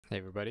Hey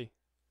everybody,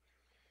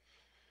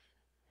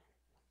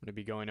 I'm going to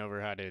be going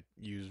over how to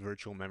use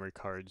virtual memory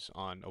cards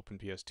on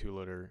OpenPS2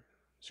 Loader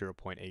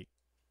 0.8.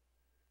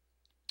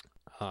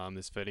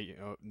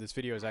 This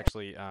video is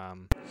actually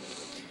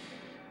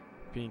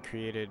being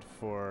created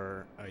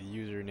for a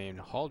user named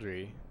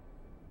Haldry,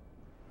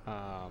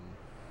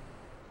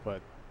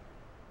 but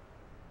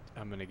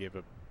I'm going to give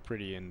a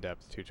pretty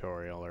in-depth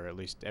tutorial, or at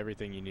least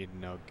everything you need to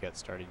know to get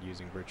started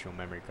using virtual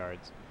memory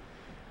cards.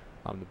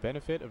 The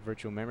benefit of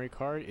virtual memory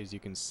card is you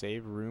can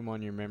save room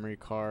on your memory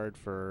card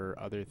for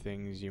other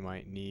things you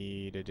might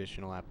need,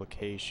 additional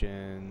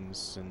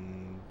applications,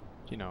 and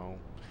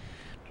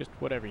just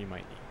whatever you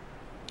might need.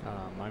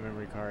 My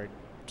memory card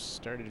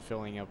started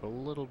filling up a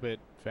little bit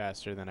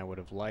faster than I would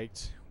have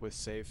liked with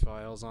save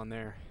files on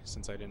there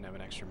since I didn't have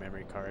an extra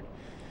memory card.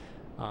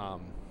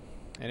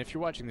 And if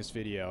you're watching this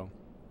video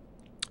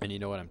and you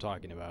know what I'm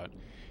talking about,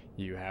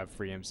 you have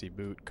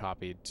McBoot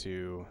copied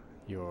to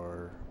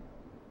your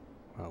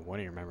one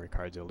of your memory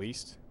cards at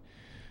least.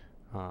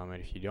 And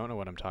if you don't know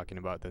what I'm talking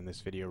about, then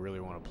this video really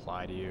won't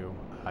apply to you.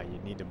 You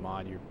need to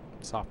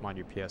soft mod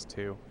your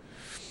PS2.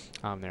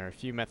 There are a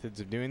few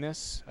methods of doing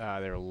this.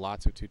 There are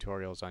lots of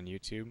tutorials on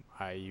YouTube.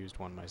 I used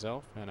one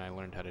myself and I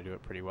learned how to do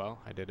it pretty well.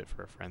 I did it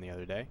for a friend the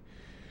other day.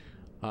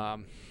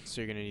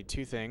 So you're going to need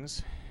two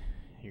things.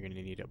 You're going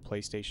to need a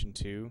PlayStation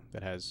 2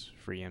 that has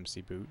free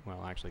McBoot.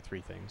 Well, actually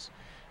three things.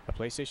 A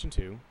PlayStation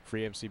 2,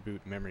 free McBoot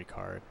memory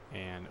card,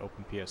 and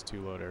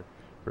OpenPS2 Loader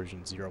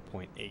version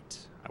 0.8.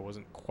 I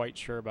wasn't quite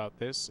sure about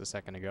this a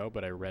second ago,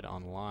 but I read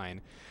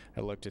online.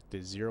 I looked at the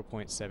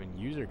 0.7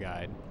 user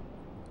guide,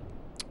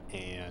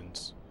 and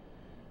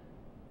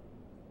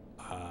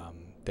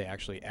they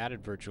actually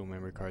added virtual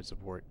memory card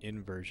support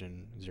in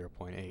version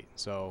 0.8.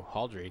 So,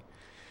 Haldry,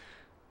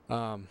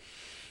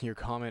 your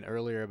comment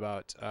earlier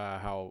about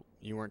how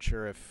you weren't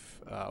sure if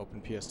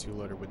OpenPS2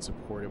 Loader would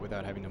support it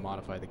without having to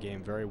modify the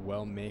game very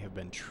well may have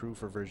been true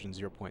for version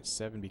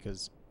 0.7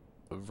 because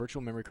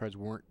virtual memory cards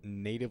weren't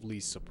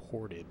natively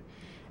supported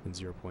in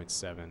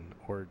 0.7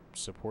 or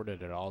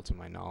supported at all to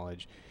my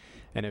knowledge.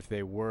 And if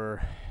they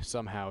were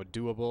somehow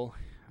doable,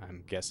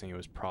 I'm guessing it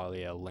was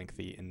probably a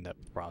lengthy,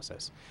 in-depth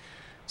process.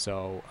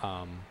 So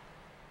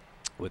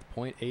with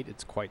 0.8,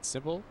 it's quite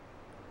simple.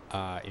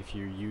 If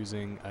you're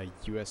using a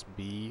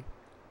USB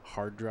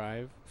hard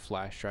drive,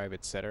 flash drive,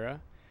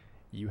 etc.,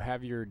 you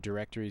have your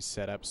directories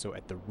set up so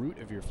at the root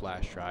of your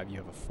flash drive you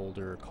have a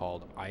folder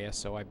called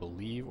ISO, I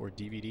believe, or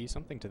DVD,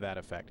 something to that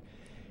effect.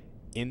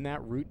 In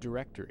that root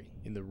directory,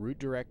 in the root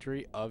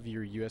directory of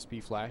your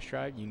USB flash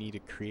drive, you need to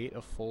create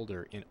a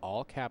folder in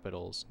all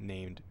capitals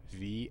named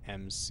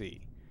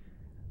VMC.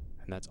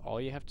 And that's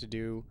all you have to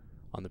do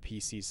on the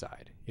PC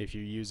side. If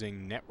you're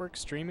using network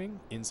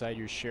streaming, inside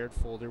your shared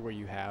folder where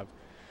you have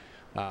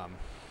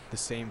the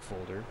same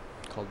folder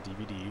called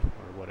DVD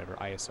or whatever,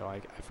 ISO,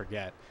 I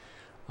forget,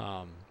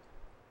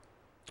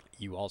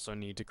 you also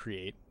need to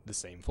create the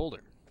same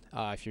folder.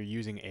 If you're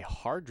using a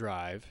hard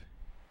drive,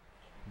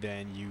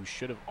 then you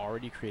should have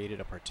already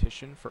created a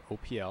partition for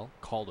OPL,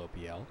 called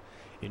OPL,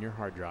 in your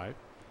hard drive.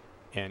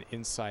 And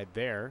inside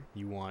there,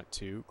 you want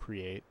to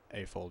create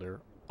a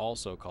folder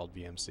also called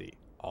VMC,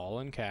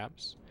 all in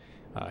caps.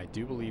 I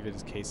do believe it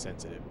is case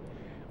sensitive.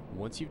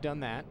 Once you've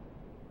done that,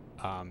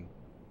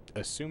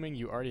 assuming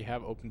you already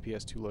have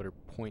OpenPS2 Loader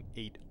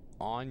 0.8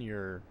 on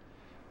your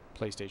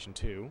PlayStation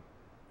 2,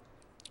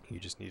 you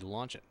just need to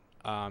launch it.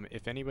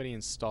 If anybody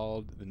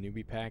installed the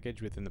newbie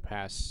package within the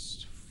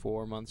past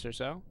 4 months or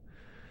so,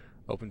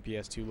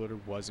 OpenPS2 Loader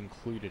was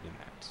included in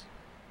that.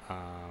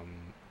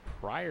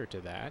 Prior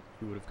to that,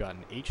 you would have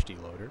gotten HD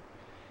Loader,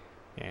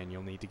 and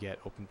you'll need to get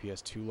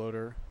OpenPS2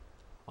 Loader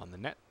on the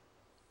net.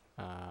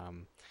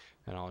 And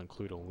I'll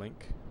include a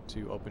link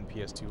to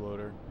OpenPS2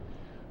 Loader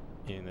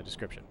in the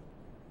description.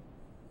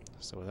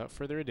 So without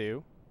further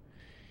ado,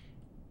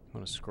 I'm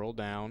going to scroll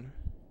down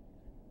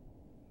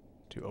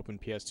to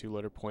OpenPS2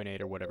 Loader 0.8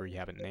 or whatever you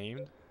haven't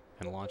named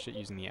and launch it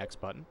using the X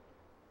button.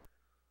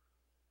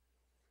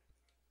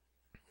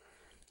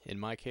 In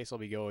my case, I'll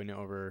be going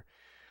over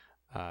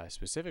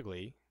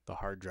specifically the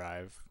hard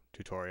drive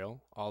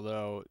tutorial,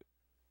 although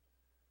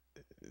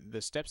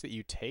the steps that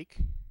you take,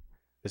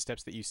 the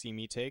steps that you see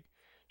me take,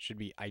 should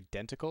be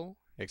identical,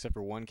 except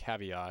for one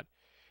caveat,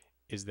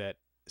 is that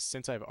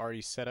since I've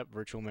already set up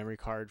virtual memory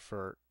card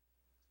for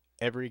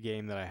every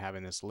game that I have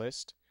in this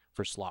list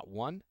for slot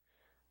 1,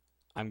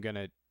 I'm going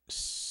to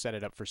set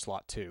it up for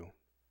slot 2,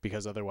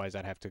 because otherwise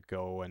I'd have to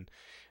go and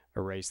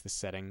erase the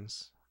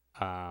settings,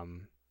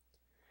 and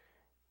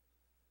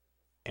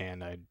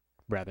I'd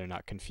rather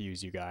not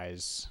confuse you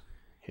guys.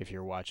 If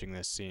you're watching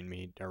this, seeing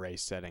me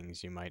erase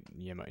settings, you might,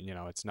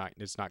 it's not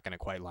going to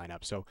quite line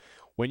up. So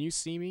when you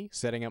see me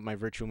setting up my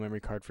virtual memory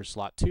card for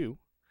slot 2,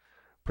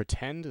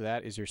 pretend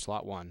that is your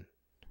slot 1,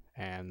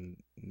 and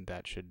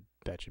that should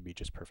be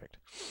just perfect.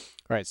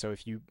 All right, so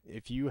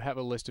if you have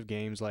a list of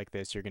games like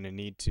this, you're going to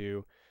need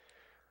to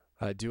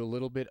do a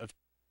little bit of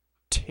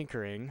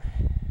tinkering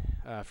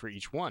for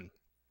each one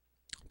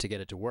to get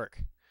it to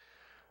work.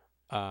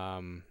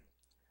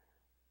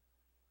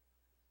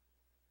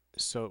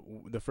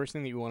 So the first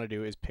thing that you want to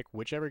do is pick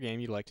whichever game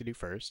you'd like to do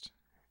first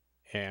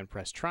and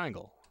press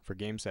triangle for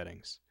game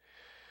settings.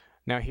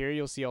 Now here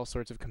you'll see all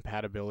sorts of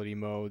compatibility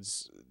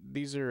modes.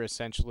 These are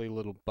essentially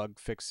little bug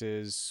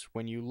fixes.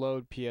 When you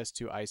load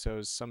PS2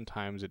 ISOs,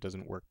 sometimes it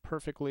doesn't work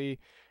perfectly,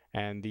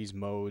 and these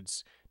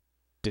modes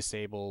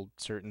disable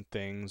certain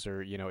things,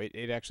 or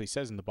it actually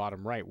says in the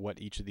bottom right what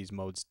each of these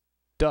modes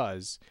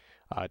does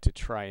to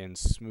try and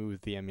smooth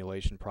the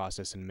emulation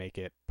process and make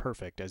it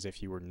perfect as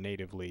if you were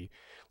natively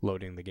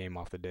loading the game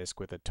off the disk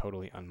with a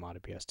totally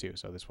unmodded PS2.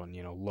 So this one,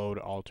 load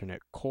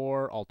alternate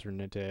core,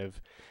 alternative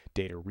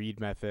data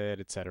read method,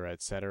 etc.,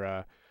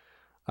 etc.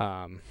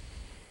 DMA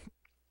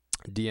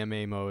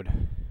mode,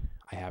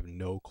 I have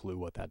no clue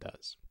what that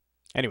does.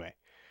 Anyway,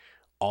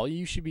 all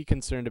you should be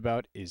concerned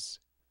about is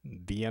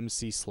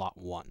VMC slot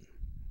 1.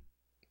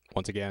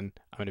 Once again,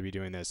 I'm going to be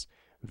doing this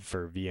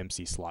for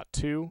VMC slot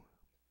 2,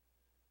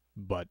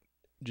 but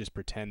just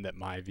pretend that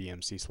my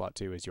VMC slot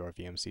 2 is your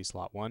VMC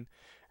slot 1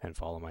 and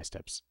follow my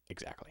steps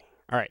exactly.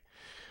 All right,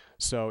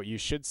 so you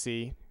should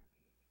see,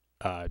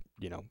 2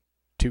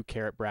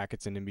 caret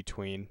brackets and in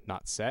between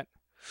not set.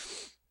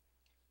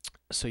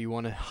 So you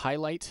want to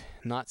highlight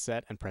not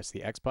set and press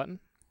the X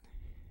button.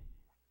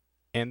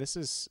 And this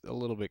is a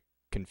little bit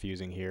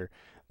confusing here.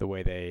 The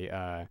way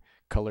they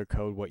color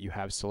code what you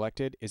have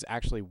selected is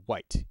actually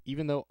white.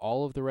 Even though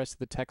all of the rest of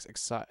the text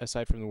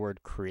aside from the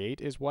word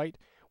create is white,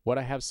 what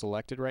I have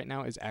selected right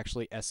now is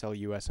actually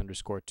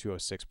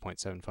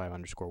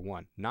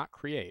SLUS_206.75_1, not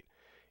create.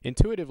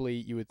 Intuitively,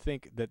 you would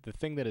think that the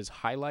thing that is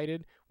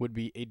highlighted would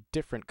be a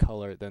different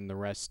color than the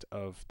rest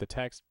of the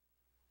text,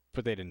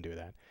 but they didn't do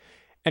that.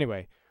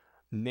 Anyway,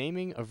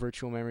 naming a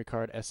virtual memory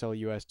card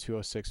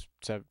SLUS206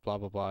 blah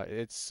blah blah,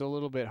 it's a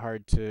little bit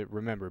hard to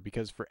remember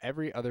because for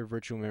every other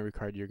virtual memory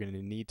card you're going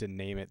to need to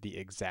name it the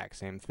exact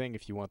same thing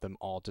if you want them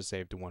all to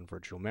save to one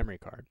virtual memory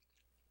card.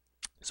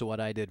 So what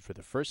I did for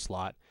the first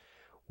slot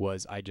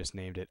was I just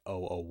named it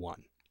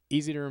 001.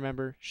 Easy to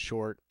remember,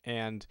 short,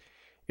 and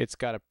it's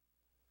got a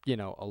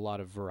lot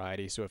of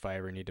variety, so if I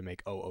ever need to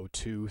make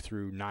 002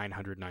 through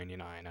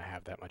 999, I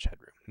have that much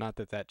headroom. Not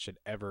that that should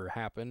ever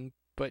happen,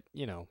 but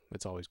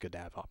it's always good to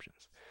have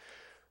options.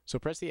 So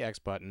press the X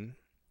button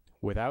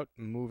without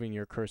moving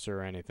your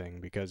cursor or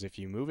anything, because if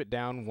you move it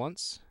down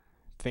once,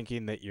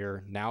 thinking that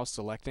you're now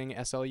selecting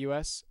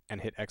SLUS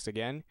and hit X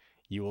again,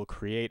 you will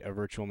create a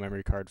virtual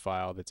memory card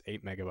file that's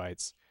 8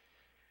 megabytes.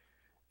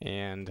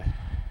 And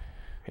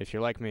if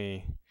you're like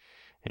me,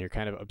 and you're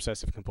kind of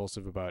obsessive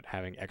compulsive about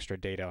having extra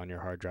data on your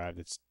hard drive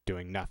that's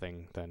doing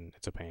nothing, then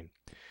it's a pain.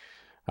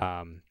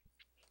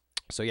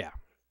 So yeah,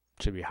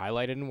 it should be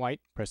highlighted in white.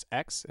 Press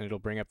X and it'll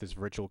bring up this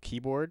virtual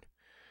keyboard.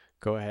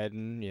 Go ahead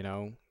and,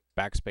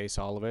 backspace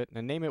all of it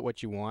and name it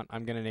what you want.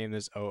 I'm going to name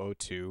this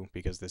 002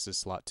 because this is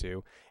slot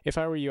 2. If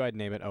I were you, I'd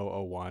name it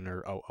 001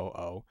 or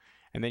 000.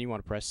 And then you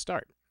want to press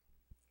start.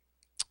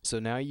 So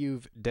now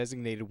you've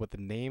designated what the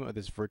name of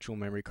this virtual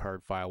memory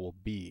card file will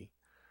be.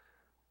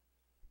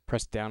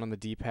 Press down on the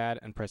D-pad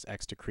and press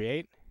X to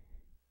create.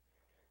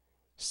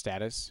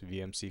 Status,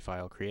 VMC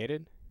file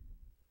created.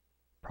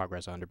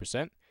 Progress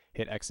 100%.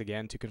 Hit X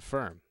again to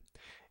confirm.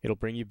 It'll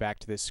bring you back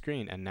to this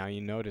screen, and now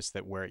you notice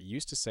that where it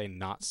used to say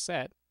not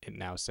set, it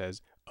now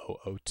says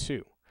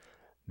 002.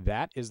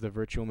 That is the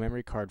virtual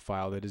memory card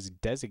file that is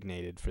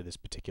designated for this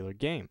particular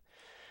game.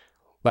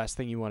 Last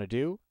thing you want to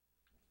do,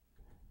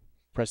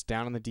 press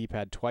down on the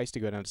D-pad twice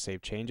to go down to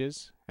save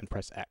changes, and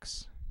press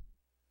X.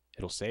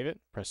 It'll save it,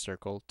 press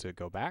circle to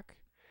go back,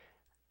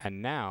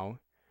 and now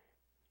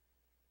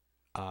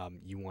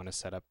you want to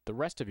set up the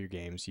rest of your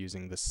games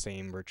using the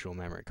same virtual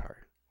memory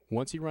card.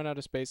 Once you run out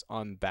of space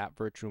on that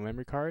virtual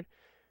memory card,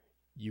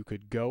 you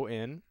could go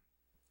in.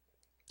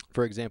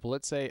 For example,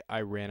 let's say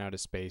I ran out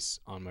of space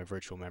on my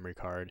virtual memory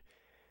card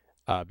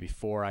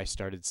before I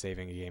started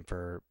saving a game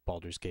for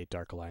Baldur's Gate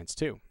Dark Alliance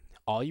 2.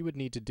 All you would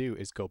need to do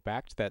is go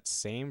back to that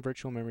same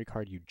virtual memory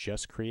card you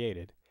just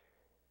created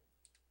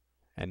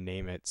and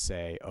name it,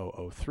 say,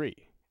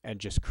 003, and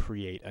just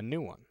create a new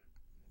one.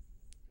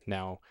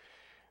 Now,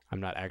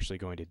 I'm not actually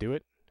going to do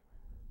it,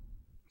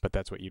 but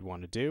that's what you'd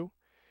want to do.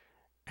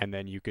 And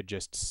then you could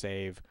just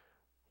save,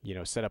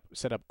 set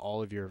up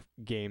all of your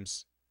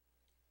games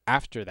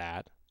after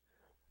that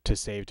to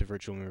save to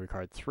virtual memory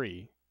card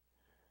 3.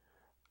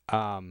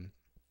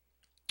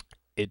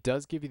 It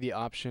does give you the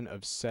option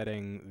of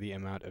setting the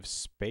amount of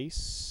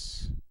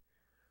space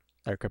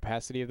or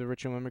capacity of the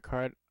virtual memory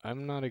card.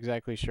 I'm not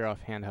exactly sure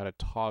offhand how to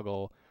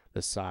toggle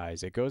the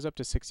size. It goes up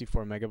to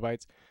 64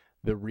 megabytes.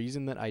 The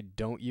reason that I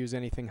don't use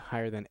anything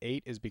higher than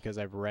 8 is because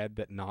I've read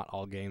that not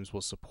all games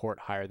will support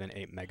higher than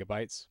 8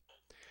 megabytes.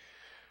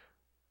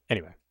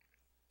 Anyway.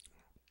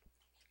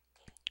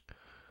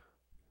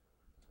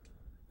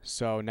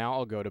 So now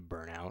I'll go to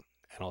Burnout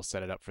and I'll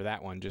set it up for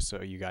that one just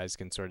so you guys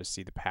can sort of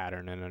see the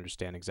pattern and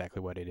understand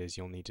exactly what it is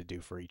you'll need to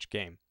do for each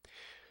game.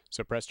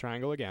 So press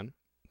triangle again.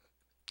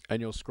 And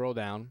you'll scroll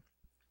down.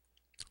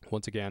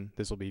 Once again,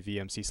 this will be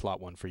VMC slot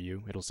 1 for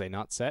you. It'll say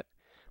not set.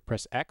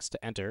 Press X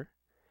to enter.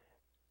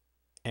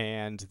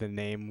 And the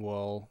name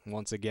will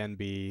once again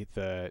be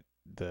the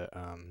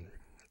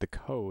the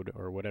code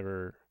or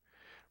whatever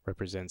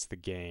represents the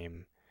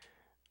game.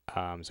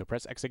 So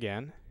press X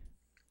again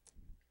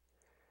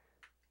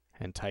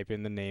and type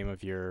in the name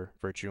of your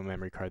virtual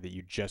memory card that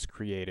you just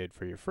created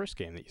for your first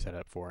game that you set it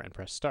up for, and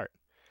press start.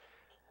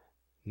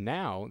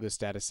 Now the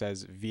status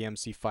says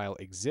VMC file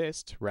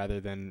exists rather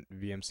than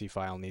VMC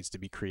file needs to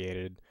be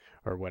created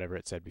or whatever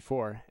it said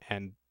before,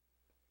 and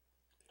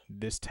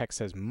this text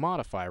says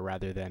modify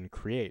rather than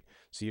create,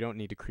 so you don't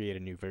need to create a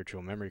new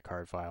virtual memory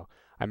card file.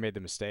 I made the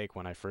mistake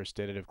when I first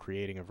did it of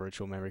creating a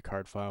virtual memory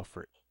card file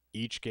for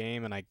each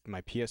game, and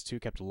my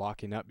PS2 kept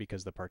locking up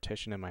because the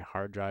partition in my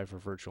hard drive for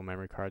virtual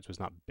memory cards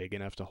was not big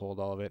enough to hold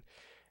all of it,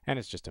 and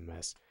it's just a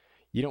mess.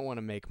 You don't want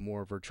to make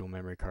more virtual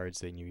memory cards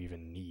than you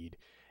even need,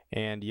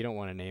 and you don't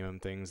want to name them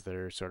things that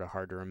are sort of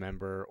hard to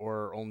remember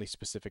or only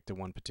specific to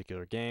one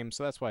particular game,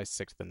 so that's why I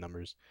stick to the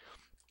numbers.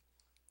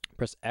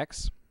 Press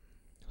X,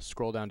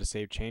 scroll down to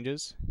save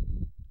changes,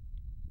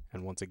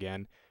 and once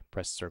again,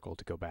 press circle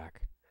to go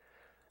back.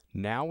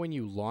 Now when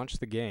you launch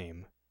the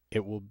game,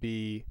 it will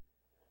be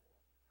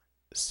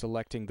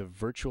selecting the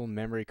virtual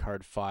memory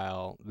card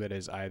file that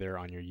is either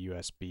on your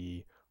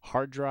USB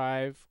hard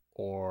drive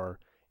or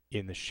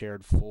in the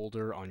shared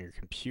folder on your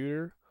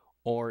computer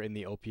or in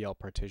the OPL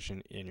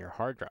partition in your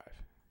hard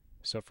drive.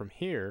 So from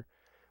here,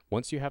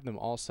 once you have them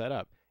all set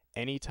up,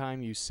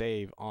 anytime you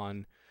save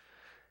on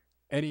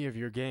any of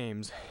your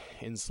games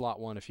in slot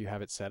 1, if you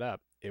have it set up,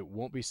 it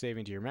won't be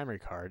saving to your memory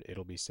card,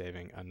 it'll be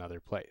saving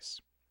another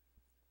place.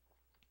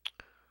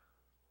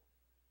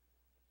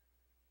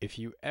 If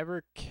you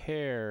ever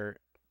care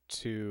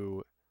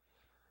to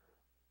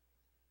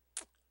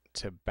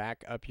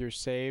back up your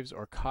saves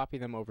or copy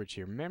them over to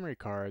your memory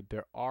card,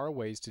 there are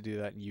ways to do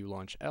that in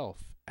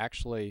ULaunch-ELF.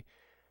 Actually,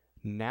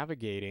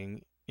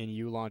 navigating in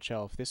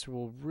ULaunch-ELF, this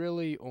will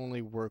really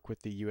only work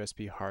with the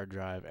USB hard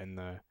drive and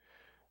the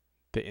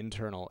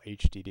internal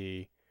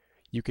HDD.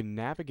 You can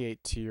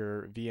navigate to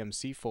your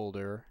VMC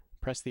folder,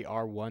 press the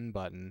R1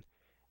 button,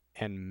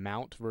 and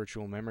mount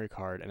virtual memory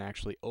card and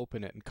actually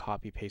open it and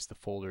copy paste the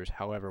folders.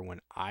 However, when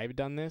I've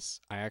done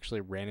this, I actually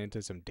ran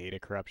into some data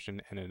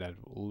corruption and ended up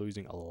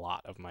losing a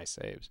lot of my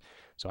saves.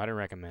 So I don't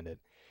recommend it.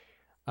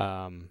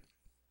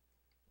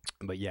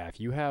 But yeah, if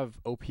you have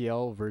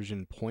OPL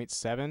version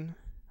 0.7,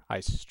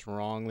 I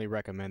strongly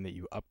recommend that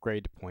you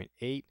upgrade to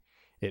 0.8.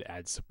 It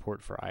adds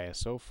support for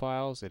ISO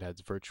files, it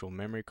adds virtual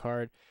memory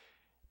card,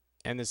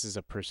 and this is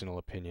a personal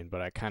opinion, but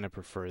I kind of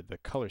prefer the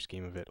color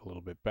scheme of it a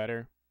little bit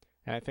better.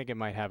 And I think it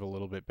might have a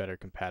little bit better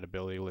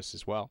compatibility list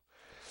as well.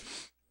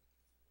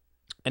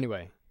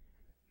 Anyway,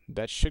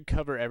 that should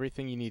cover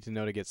everything you need to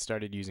know to get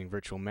started using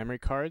virtual memory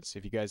cards.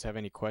 If you guys have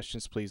any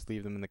questions, please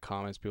leave them in the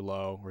comments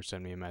below or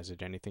send me a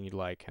message, anything you'd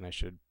like, and I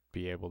should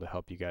be able to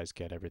help you guys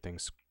get everything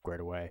squared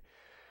away.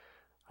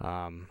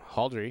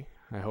 Haldry,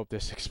 I hope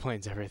this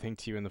explains everything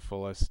to you in the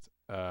fullest.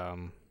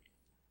 And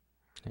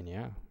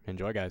yeah,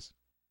 enjoy, guys.